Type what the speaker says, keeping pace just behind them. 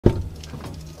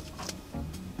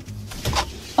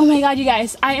Oh my god, you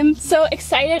guys, I am so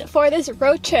excited for this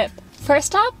road trip. First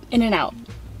stop, In-N-Out.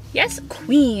 Yes,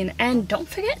 Queen, and don't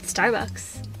forget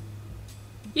Starbucks.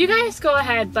 You guys go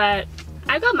ahead, but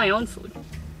I got my own food.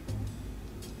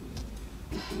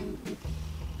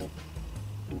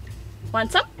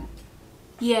 Want some?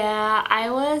 Yeah,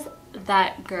 I was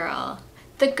that girl.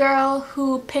 The girl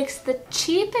who picks the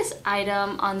cheapest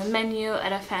item on the menu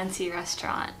at a fancy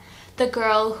restaurant. The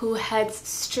girl who heads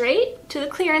straight to the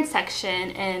clearance section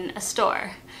in a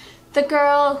store. The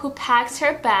girl who packs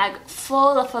her bag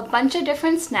full of a bunch of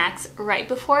different snacks right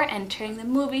before entering the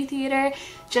movie theater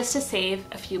just to save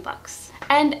a few bucks.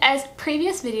 And as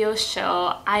previous videos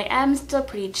show, I am still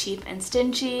pretty cheap and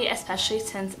stingy, especially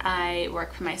since I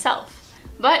work for myself.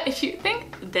 But if you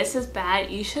think this is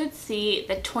bad, you should see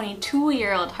the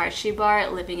 22-year-old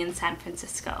harshibar living in San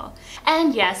Francisco.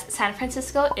 And yes, San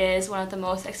Francisco is one of the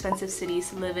most expensive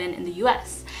cities to live in the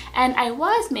US. And I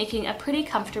was making a pretty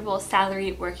comfortable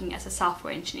salary working as a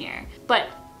software engineer. But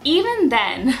even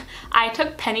then, I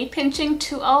took penny pinching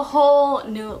to a whole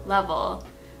new level.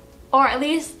 Or at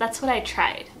least that's what I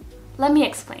tried. Let me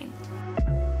explain.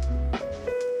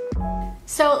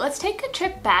 So let's take a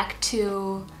trip back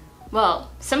to,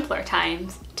 well, simpler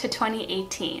times, to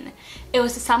 2018. It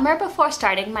was the summer before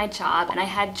starting my job and I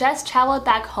had just traveled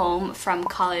back home from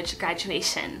college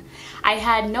graduation. I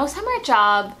had no summer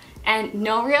job and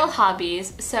no real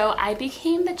hobbies, so I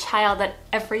became the child that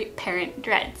every parent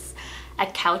dreads, a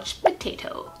couch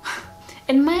potato.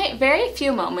 In my very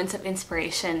few moments of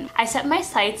inspiration, I set my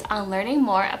sights on learning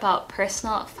more about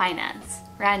personal finance.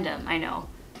 Random, I know.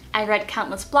 I read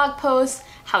countless blog posts,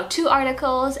 how-to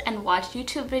articles, and watched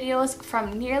YouTube videos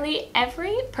from nearly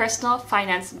every personal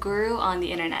finance guru on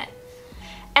the internet.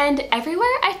 And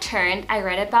everywhere I turned, I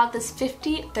read about this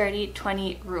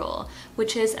 50-30-20 rule,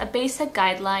 which is a basic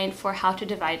guideline for how to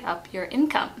divide up your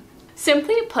income.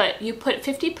 Simply put, you put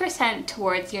 50%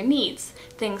 towards your needs,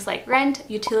 things like rent,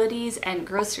 utilities, and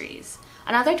groceries.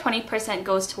 Another 20%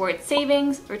 goes towards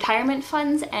savings, retirement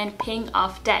funds, and paying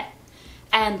off debt.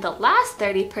 And the last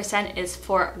 30% is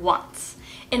for wants.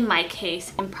 In my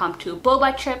case, impromptu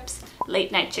boba trips,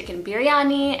 late night chicken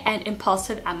biryani, and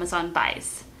impulsive Amazon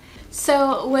buys.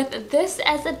 So with this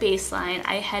as a baseline,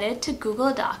 I headed to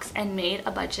Google Docs and made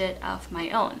a budget of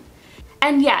my own.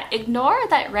 And yeah, ignore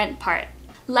that rent part.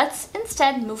 Let's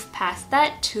instead move past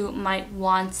that to my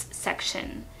wants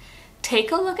section.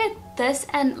 Take a look at this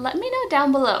and let me know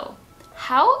down below.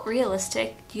 How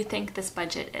realistic do you think this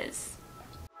budget is?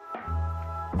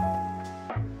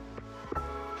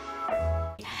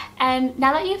 And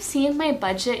now that you've seen my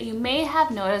budget, you may have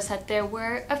noticed that there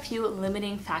were a few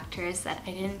limiting factors that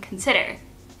I didn't consider.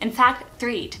 In fact,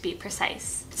 3 to be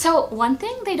precise. So one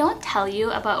thing they don't tell you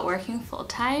about working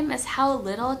full-time is how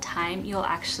little time you'll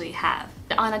actually have.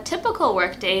 On a typical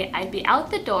workday, I'd be out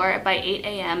the door by 8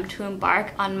 a.m. to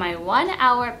embark on my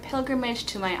 1-hour pilgrimage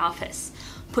to my office,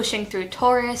 pushing through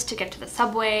tourists to get to the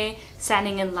subway,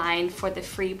 standing in line for the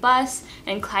free bus,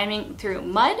 and climbing through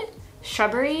mud,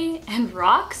 shrubbery, and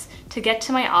rocks to get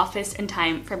to my office in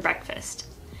time for breakfast.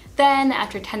 Then,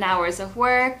 after 10 hours of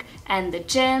work and the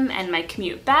gym and my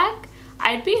commute back,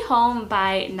 I'd be home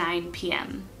by 9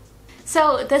 p.m.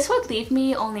 So this would leave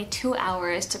me only 2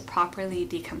 hours to properly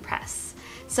decompress.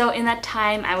 So in that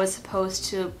time, I was supposed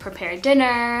to prepare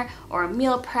dinner, or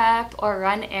meal prep, or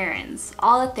run errands,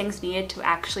 all the things needed to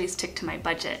actually stick to my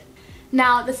budget.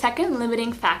 Now, the second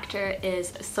limiting factor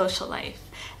is social life.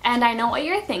 And I know what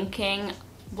you're thinking,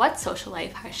 what social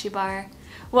life, harshibar?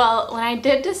 Well, when I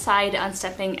did decide on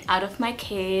stepping out of my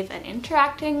cave and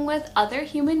interacting with other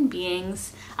human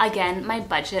beings, again, my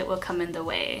budget will come in the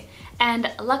way.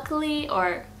 And luckily,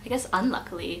 or I guess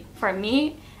unluckily, for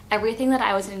me, everything that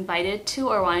I was invited to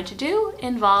or wanted to do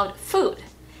involved food.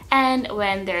 And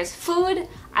when there's food,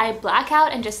 I black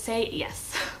out and just say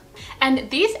yes.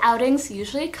 And these outings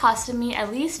usually costed me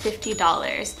at least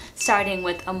 $50, starting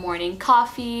with a morning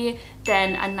coffee,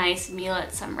 then a nice meal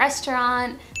at some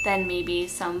restaurant, then maybe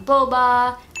some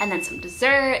boba, and then some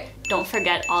dessert. Don't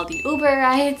forget all the Uber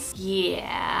rides.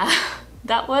 Yeah,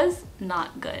 that was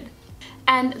not good.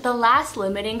 And the last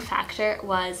limiting factor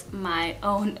was my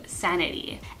own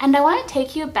sanity. And I want to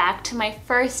take you back to my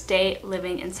first day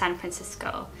living in San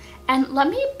Francisco. And let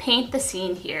me paint the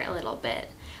scene here a little bit.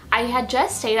 I had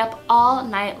just stayed up all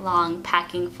night long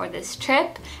packing for this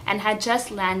trip and had just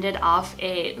landed off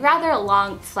a rather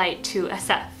long flight to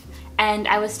SF. And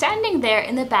I was standing there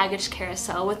in the baggage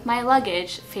carousel with my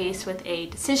luggage faced with a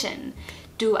decision.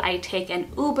 Do I take an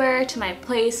Uber to my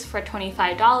place for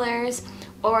 $25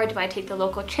 or do I take the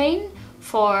local train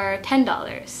for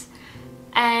 $10?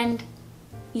 And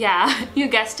yeah, you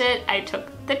guessed it, I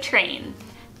took the train.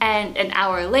 And an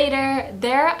hour later,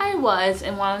 there I was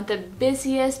in one of the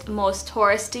busiest, most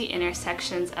touristy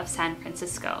intersections of San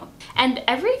Francisco. And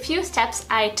every few steps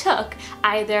I took,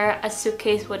 either a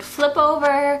suitcase would flip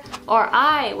over, or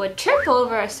I would trip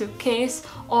over a suitcase,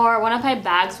 or one of my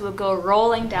bags would go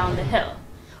rolling down the hill.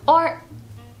 Or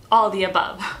all the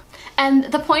above. And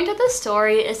the point of the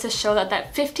story is to show that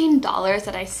that $15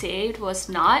 that I saved was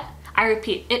not, I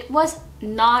repeat, it was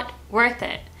not worth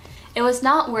it. It was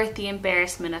not worth the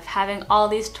embarrassment of having all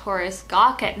these tourists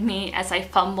gawk at me as I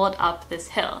fumbled up this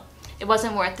hill. It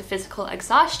wasn't worth the physical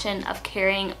exhaustion of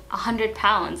carrying 100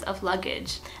 pounds of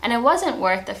luggage. And it wasn't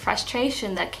worth the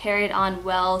frustration that carried on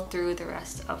well through the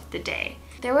rest of the day.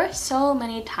 There were so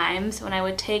many times when I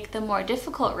would take the more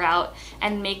difficult route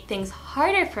and make things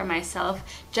harder for myself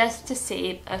just to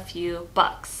save a few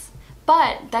bucks.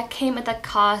 But that came at the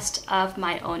cost of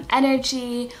my own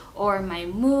energy, or my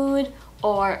mood,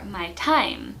 or my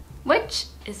time, which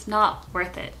is not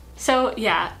worth it. So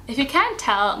yeah, if you can't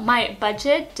tell, my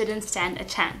budget didn't stand a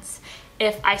chance.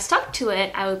 If I stuck to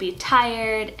it, I would be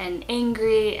tired and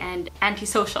angry and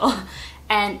antisocial.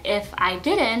 And if I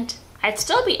didn't, I'd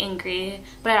still be angry,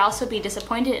 but I'd also be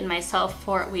disappointed in myself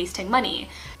for wasting money.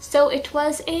 So it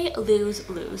was a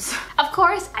lose-lose. Of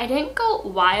course, I didn't go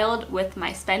wild with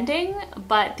my spending,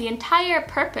 but the entire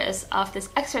purpose of this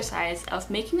exercise of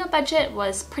making a budget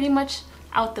was pretty much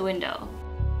out the window.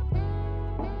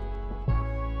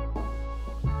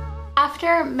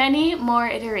 After many more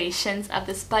iterations of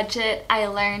this budget, I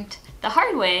learned the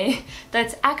hard way that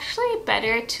it's actually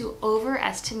better to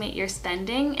overestimate your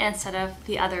spending instead of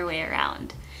the other way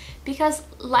around. Because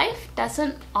life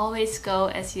doesn't always go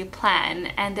as you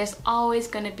plan, and there's always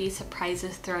going to be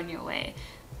surprises thrown your way.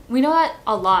 We know that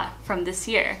a lot from this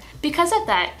year. Because of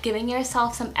that, giving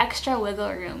yourself some extra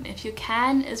wiggle room, if you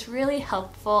can, is really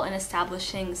helpful in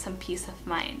establishing some peace of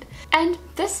mind. And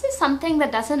this is something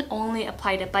that doesn't only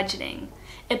apply to budgeting.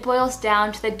 It boils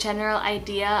down to the general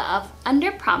idea of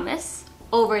under-promise,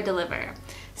 over-deliver.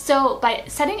 So by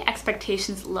setting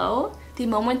expectations low, the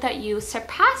moment that you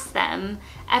surpass them,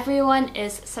 everyone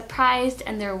is surprised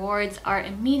and the rewards are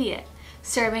immediate,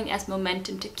 serving as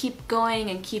momentum to keep going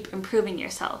and keep improving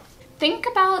yourself. Think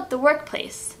about the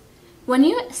workplace. When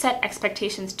you set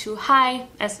expectations too high,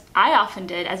 as I often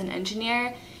did as an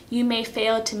engineer, you may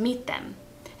fail to meet them.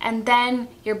 And then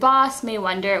your boss may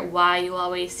wonder why you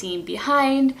always seem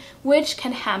behind, which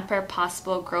can hamper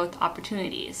possible growth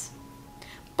opportunities.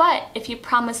 But if you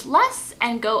promise less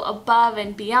and go above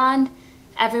and beyond,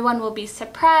 everyone will be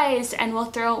surprised and will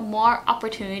throw more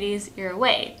opportunities your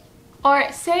way.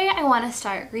 Or say I want to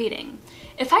start reading.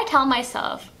 If I tell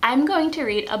myself I'm going to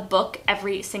read a book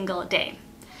every single day,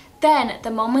 then the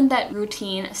moment that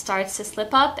routine starts to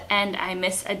slip up and I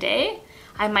miss a day,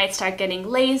 I might start getting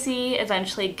lazy,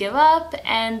 eventually give up,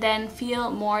 and then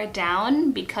feel more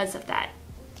down because of that.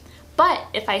 But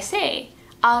if I say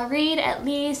I'll read at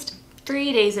least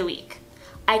 3 days a week,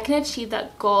 I can achieve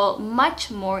that goal much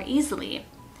more easily.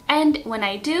 And when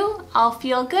I do, I'll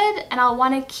feel good and I'll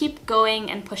want to keep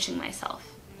going and pushing myself.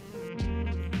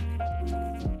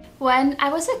 When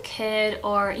I was a kid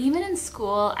or even in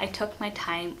school, I took my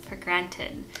time for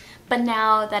granted. But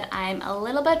now that I'm a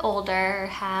little bit older,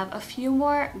 have a few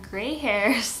more gray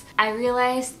hairs, I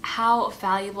realize how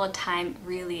valuable time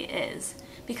really is.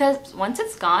 Because once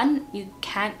it's gone, you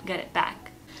can't get it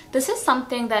back. This is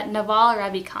something that Naval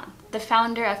Ravikant, the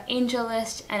founder of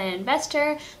AngelList and an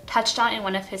investor, touched on in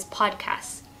one of his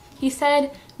podcasts. He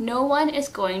said, "No one is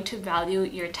going to value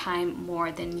your time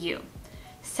more than you.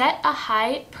 Set a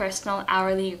high personal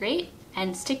hourly rate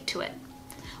and stick to it."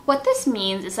 What this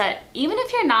means is that even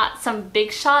if you're not some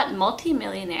big shot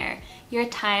multimillionaire, your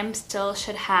time still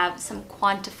should have some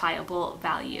quantifiable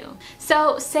value.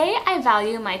 So say I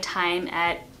value my time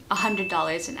at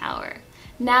 $100 an hour.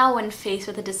 Now when faced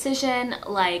with a decision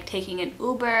like taking an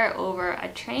Uber over a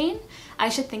train, I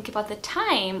should think about the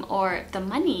time or the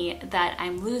money that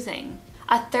I'm losing.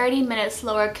 A 30-minute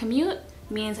slower commute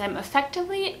means I'm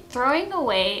effectively throwing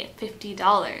away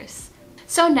 $50.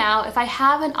 So now if I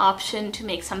have an option to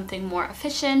make something more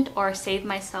efficient or save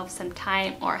myself some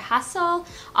time or hassle,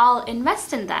 I'll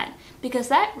invest in that because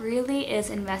that really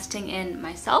is investing in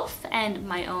myself and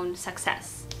my own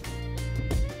success.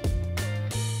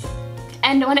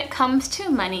 And when it comes to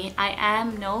money, I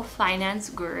am no finance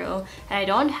guru and I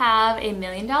don't have a $1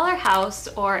 million house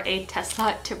or a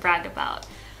Tesla to brag about.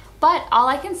 But all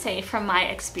I can say from my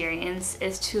experience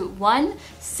is to 1,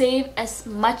 save as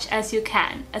much as you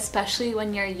can, especially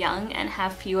when you're young and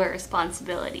have fewer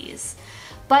responsibilities.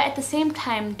 But at the same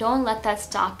time, don't let that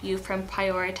stop you from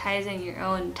prioritizing your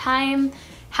own time,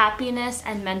 happiness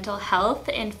and mental health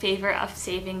in favor of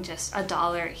saving just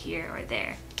 $1 here or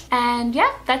there. And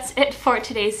yeah, that's it for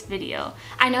today's video.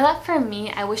 I know that for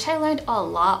me, I wish I learned a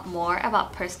lot more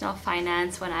about personal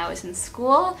finance when I was in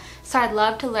school, so I'd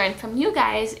love to learn from you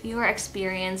guys your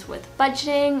experience with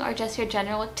budgeting or just your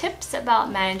general tips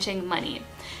about managing money.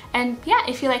 And yeah,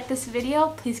 if you like this video,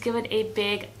 please give it a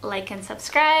big like and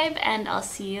subscribe, and I'll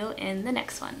see you in the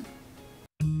next one.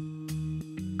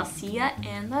 I'll see ya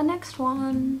in the next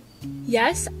one.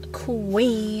 Yes,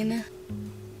 queen.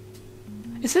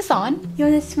 Is this on? You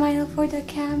wanna smile for the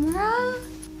camera?